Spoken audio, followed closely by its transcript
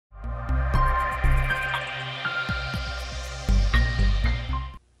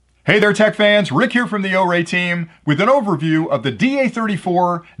Hey there tech fans, Rick here from the OREI team with an overview of the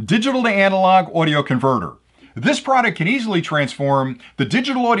DA34 digital to analog audio converter. This product can easily transform the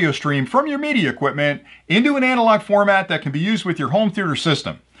digital audio stream from your media equipment into an analog format that can be used with your home theater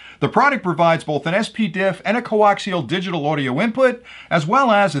system. The product provides both an SPDIF and a coaxial digital audio input, as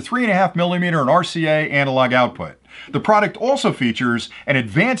well as a 3.5mm and RCA analog output. The product also features an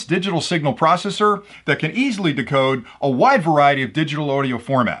advanced digital signal processor that can easily decode a wide variety of digital audio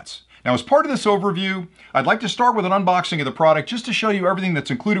formats. Now, as part of this overview, I'd like to start with an unboxing of the product just to show you everything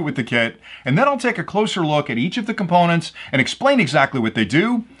that's included with the kit, and then I'll take a closer look at each of the components and explain exactly what they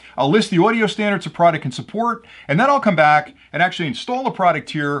do. I'll list the audio standards the product can support, and then I'll come back and actually install the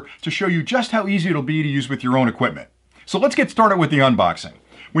product here to show you just how easy it'll be to use with your own equipment. So let's get started with the unboxing.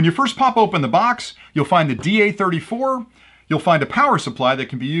 When you first pop open the box, you'll find the DA34. You'll find a power supply that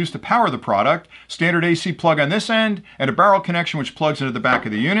can be used to power the product, standard AC plug on this end, and a barrel connection which plugs into the back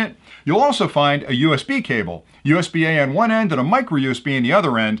of the unit. You'll also find a USB cable, USB-A on one end and a micro USB on the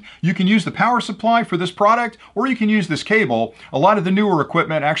other end. You can use the power supply for this product, or you can use this cable. A lot of the newer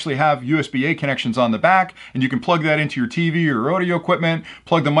equipment actually have USB-A connections on the back, and you can plug that into your TV or your audio equipment,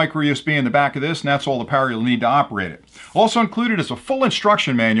 plug the micro USB in the back of this, and that's all the power you'll need to operate it. Also included is a full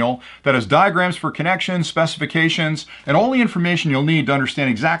instruction manual that has diagrams for connections, specifications, and all the information you'll need to understand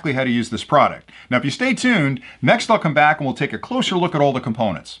exactly how to use this product. Now, if you stay tuned, next I'll come back and we'll take a closer look at all the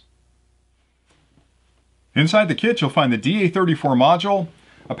components. Inside the kit, you'll find the DA34 module,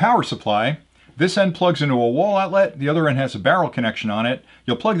 a power supply. This end plugs into a wall outlet, the other end has a barrel connection on it.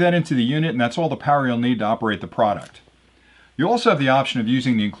 You'll plug that into the unit, and that's all the power you'll need to operate the product. You also have the option of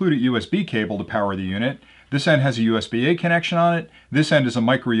using the included USB cable to power the unit. This end has a USB-A connection on it. This end is a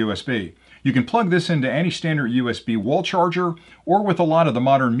micro USB. You can plug this into any standard USB wall charger, or with a lot of the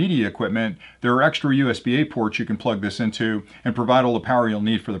modern media equipment, there are extra USB-A ports you can plug this into and provide all the power you'll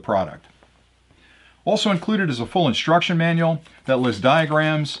need for the product. Also included is a full instruction manual that lists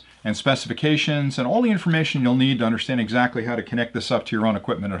diagrams and specifications and all the information you'll need to understand exactly how to connect this up to your own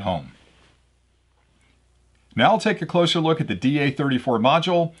equipment at home. Now I'll take a closer look at the DA34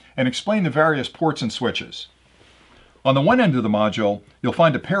 module and explain the various ports and switches. On the one end of the module, you'll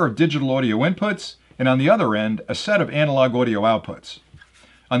find a pair of digital audio inputs, and on the other end, a set of analog audio outputs.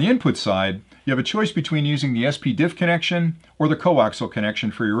 On the input side, you have a choice between using the SPDIF connection or the coaxial connection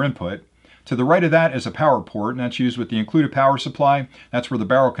for your input. To the right of that is a power port, and that's used with the included power supply. That's where the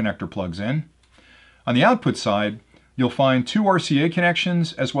barrel connector plugs in. On the output side, you'll find two RCA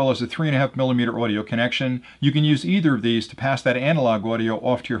connections as well as a 3.5mm audio connection. You can use either of these to pass that analog audio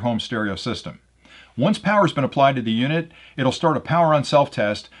off to your home stereo system. Once power has been applied to the unit, it'll start a power on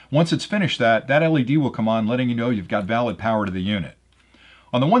self-test. Once it's finished that LED will come on letting you know you've got valid power to the unit.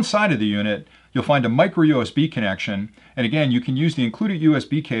 On the one side of the unit, you'll find a micro USB connection, and again, you can use the included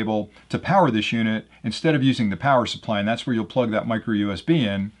USB cable to power this unit instead of using the power supply, and that's where you'll plug that micro USB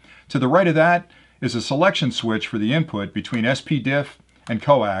in. To the right of that is a selection switch for the input between SPDIF and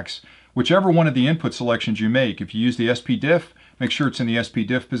coax. Whichever one of the input selections you make, if you use the SPDIF, make sure it's in the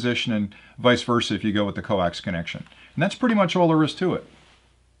SPDIF position, and vice versa if you go with the coax connection. And that's pretty much all there is to it.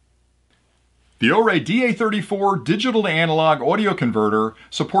 The OREI DA34 digital to analog audio converter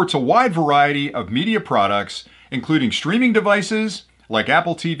supports a wide variety of media products, including streaming devices like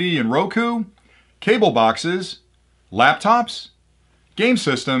Apple TV and Roku, cable boxes, laptops, game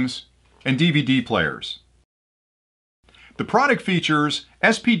systems, and DVD players. The product features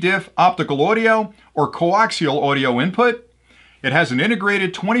SPDIF optical audio or coaxial audio input. It has an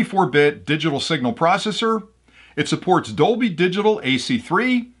integrated 24-bit digital signal processor. It supports Dolby Digital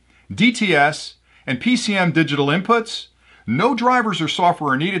AC3, DTS, and PCM digital inputs. No drivers or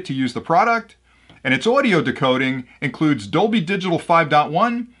software are needed to use the product, and its audio decoding includes Dolby Digital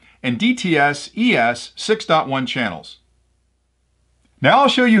 5.1 and DTS ES 6.1 channels. Now I'll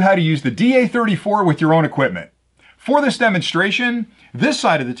show you how to use the DA34 with your own equipment. For this demonstration, this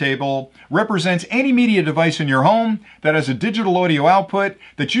side of the table represents any media device in your home that has a digital audio output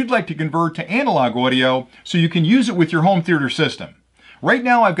that you'd like to convert to analog audio so you can use it with your home theater system. Right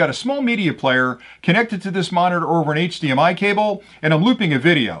now I've got a small media player connected to this monitor over an HDMI cable, and I'm looping a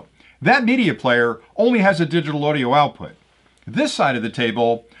video. That media player only has a digital audio output. This side of the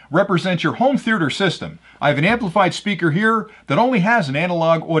table represents your home theater system. I have an amplified speaker here that only has an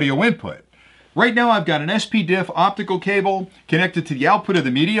analog audio input. Right now I've got an SPDIF optical cable connected to the output of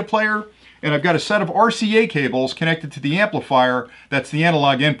the media player, and I've got a set of RCA cables connected to the amplifier that's the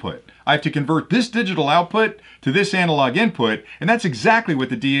analog input. I have to convert this digital output to this analog input, and that's exactly what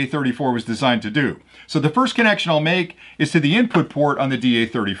the DA34 was designed to do. So the first connection I'll make is to the input port on the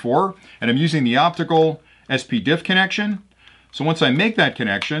DA34, and I'm using the optical SPDIF connection. So once I make that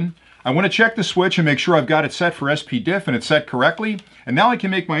connection, I want to check the switch and make sure I've got it set for SPDIF and it's set correctly. And now I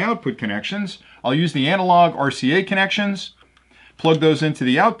can make my output connections. I'll use the analog RCA connections, plug those into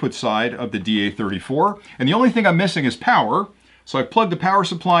the output side of the DA34. And the only thing I'm missing is power. So I've plugged the power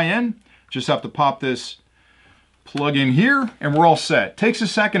supply in. Just have to pop this plug in here and we're all set. Takes a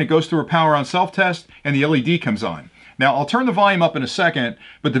second, it goes through a power on self-test and the LED comes on. Now I'll turn the volume up in a second,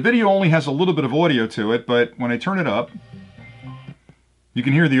 but the video only has a little bit of audio to it, but when I turn it up, you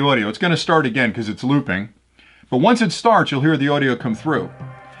can hear the audio. It's going to start again because it's looping. But once it starts, you'll hear the audio come through.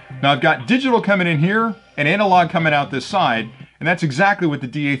 Now I've got digital coming in here and analog coming out this side, and that's exactly what the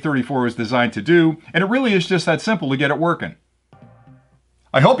DA34 was designed to do, and it really is just that simple to get it working.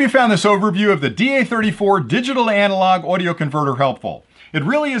 I hope you found this overview of the DA34 digital to analog audio converter helpful. It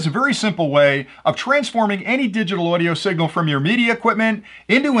really is a very simple way of transforming any digital audio signal from your media equipment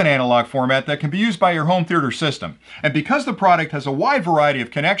into an analog format that can be used by your home theater system. And because the product has a wide variety of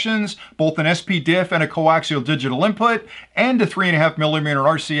connections, both an SPDIF and a coaxial digital input, and a 3.5mm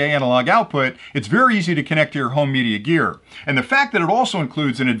RCA analog output, it's very easy to connect to your home media gear. And the fact that it also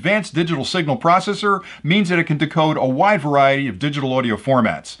includes an advanced digital signal processor means that it can decode a wide variety of digital audio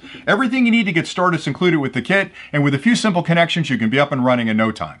formats. Everything you need to get started is included with the kit, and with a few simple connections you can be up and running in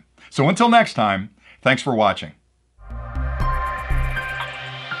no time. So until next time, thanks for watching.